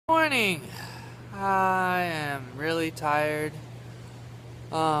Morning. I am really tired.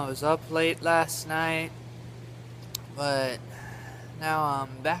 I was up late last night, but now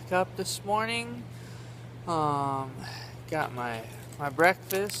I'm back up this morning. Got my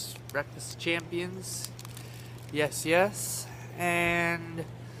breakfast champions. Yes. And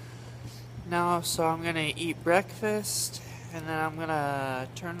now so I'm gonna eat breakfast, and then I'm gonna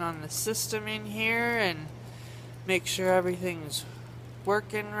turn on the system in here and make sure everything's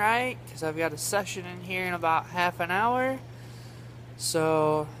working right, because I've got a session in here in about half an hour.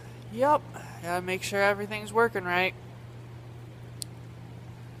 So, yep, gotta make sure everything's working right.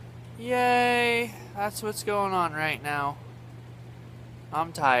 Yay, that's what's going on right now.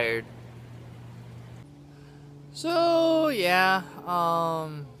 I'm tired. So, yeah,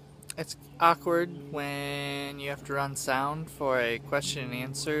 it's awkward when you have to run sound for a question and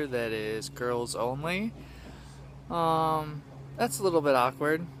answer that is girls only. That's a little bit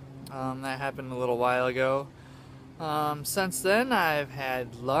awkward. That happened a little while ago. Since then, I've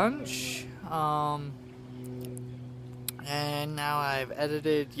had lunch, and now I've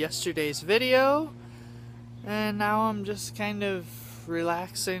edited yesterday's video, and now I'm just kind of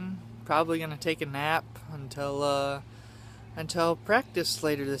relaxing. Probably gonna take a nap until practice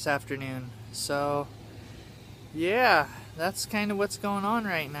later this afternoon. So, yeah, that's kind of what's going on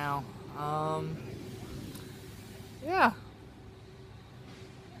right now. Yeah.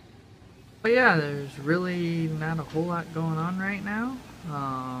 But yeah, there's really not a whole lot going on right now,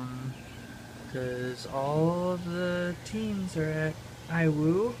 because all of the teens are at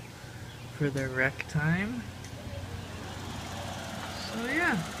IWU for their rec time. So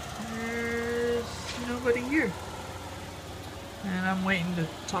yeah, there's nobody here. And I'm waiting to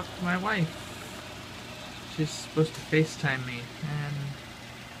talk to my wife. She's supposed to FaceTime me, and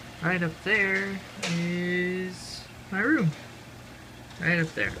right up there is my room. Right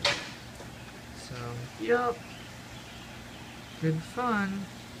up there. So, yup. Good fun.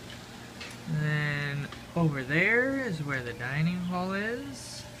 And then over there is where the dining hall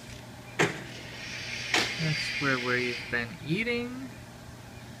is. That's where we've been eating.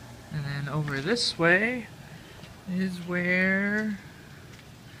 And then over this way is where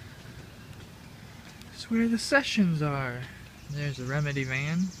the sessions are. There's a Remedy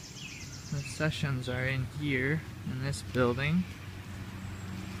van. The sessions are in here, in this building.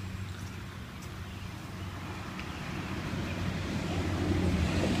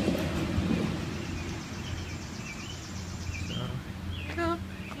 So, up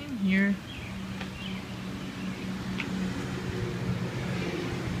in here.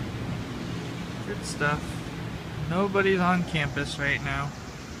 Good stuff. Nobody's on campus right now.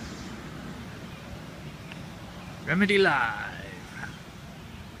 Remedy Live.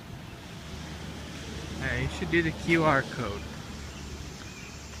 Hey, you should do the QR code.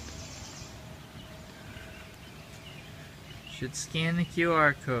 Should scan the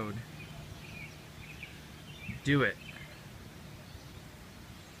QR code. Do it.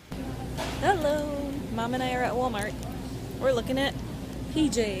 Hello! Mom and I are at Walmart. We're looking at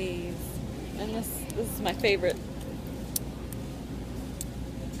PJs. And this is my favorite.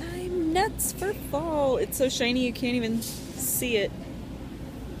 I'm nuts for fall. It's so shiny you can't even see it.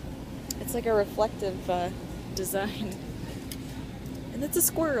 It's like a reflective design. And it's a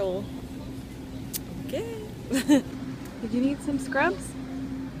squirrel. Okay. Did you need some scrubs?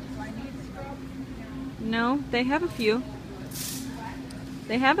 Do I need scrubs? No, they have a few.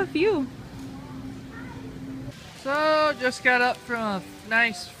 They have a few. So, just got up from a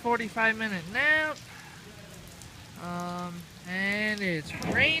nice 45-minute nap. And it's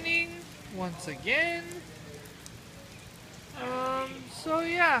raining once again. So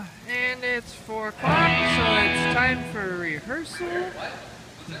yeah, and it's 4 o'clock, so it's time for rehearsal,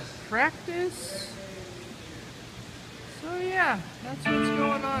 practice. So yeah, that's what's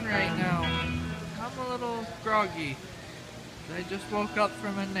going on right now. I'm a little groggy. I just woke up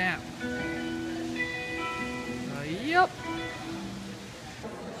from a nap. Yep.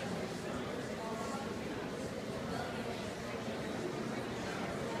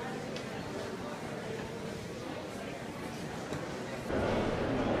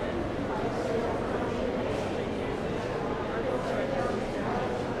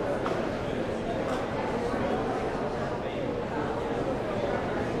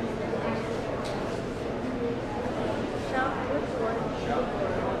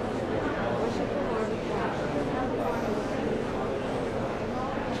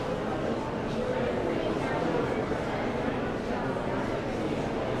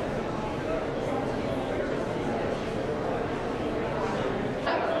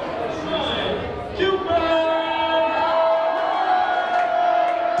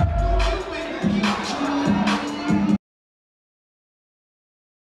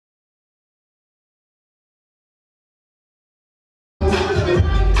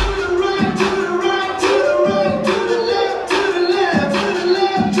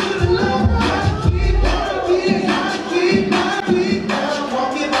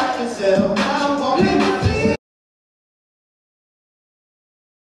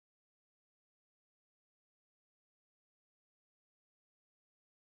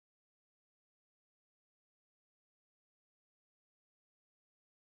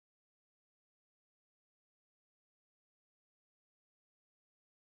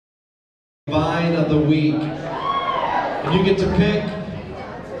 Vine of the week. And you get to pick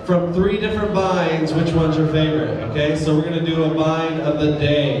from 3 different vines which one's your favorite, okay? So we're gonna do a vine of the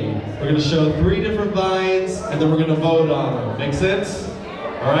day. We're gonna show 3 different vines and then we're gonna vote on them. Make sense?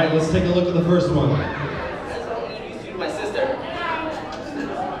 All right, let's take a look at the first one. Introduce you to my sister.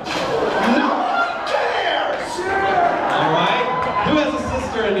 All right, who has a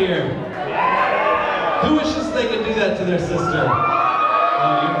sister in here? Who wishes they could do that to their sister?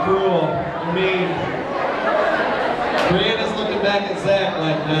 Oh, you're cruel, you're mean. Brianna's looking back at Zach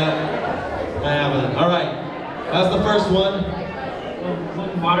like, nah, I haven't. All right, that's the first one.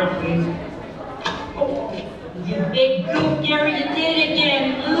 One water, please. Oh, you big goof, Gary, you did it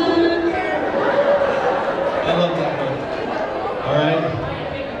again. I love that one. All right.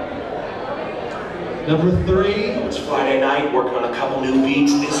 Number 3. It's Friday night, working on a couple new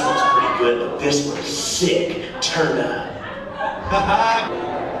beats. This one's pretty good, but this one's sick. Turn up.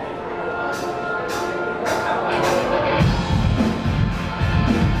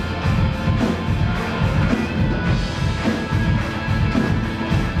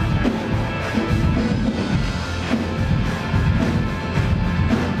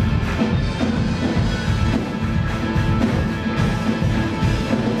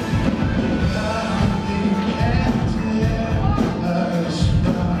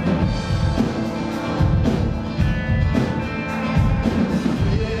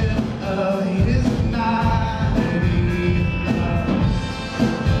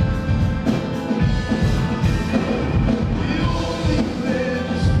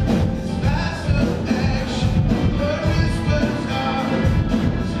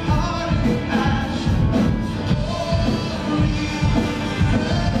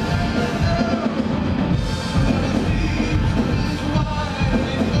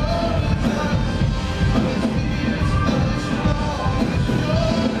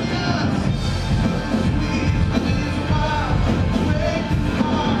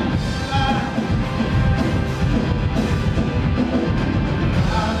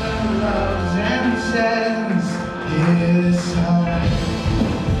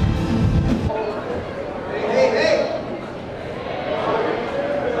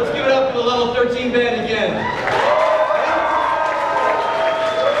 Let's give it up for the level 13 band again.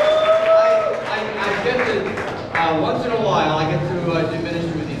 I get to, once in a while, I get to do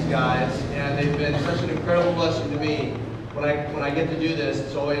ministry with these guys, and they've been such an incredible blessing to me. When I get to do this,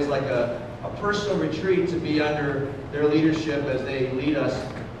 it's always like a personal retreat to be under their leadership as they lead us.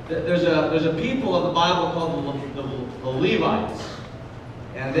 There's a people of the Bible called the Levites.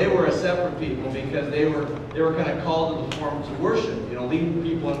 And they were a separate people because they were kind of called to the form to worship, you know, lead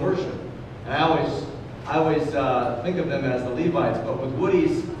people in worship. And I always think of them as the Levites, but with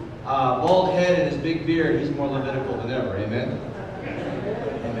Woody's bald head and his big beard, he's more Levitical than ever. Amen.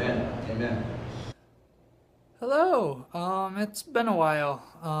 Amen. Amen. Hello. It's been a while.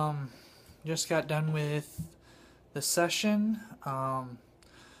 Just got done with the session.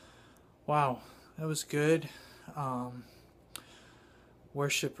 Wow, that was good.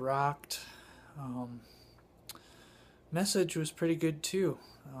 Worship rocked. Message was pretty good too.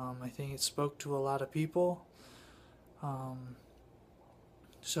 I think it spoke to a lot of people.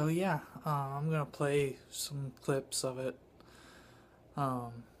 So yeah, I'm gonna play some clips of it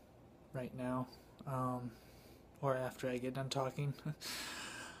right now, or after I get done talking.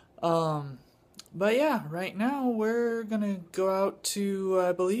 But yeah, right now we're gonna go out to,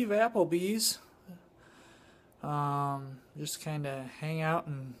 I believe, Applebee's. Just kind of hang out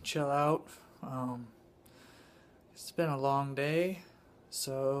and chill out. It's been a long day,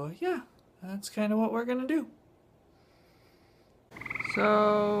 so yeah, that's kind of what we're gonna do.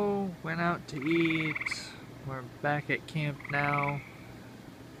 So, went out to eat. We're back at camp now.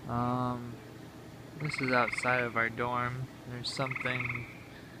 This is outside of our dorm. There's something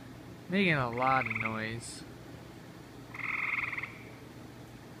making a lot of noise.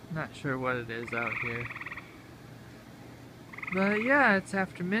 Not sure what it is out here. But yeah, it's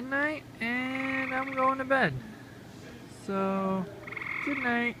after midnight and I'm going to bed. So, good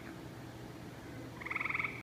night.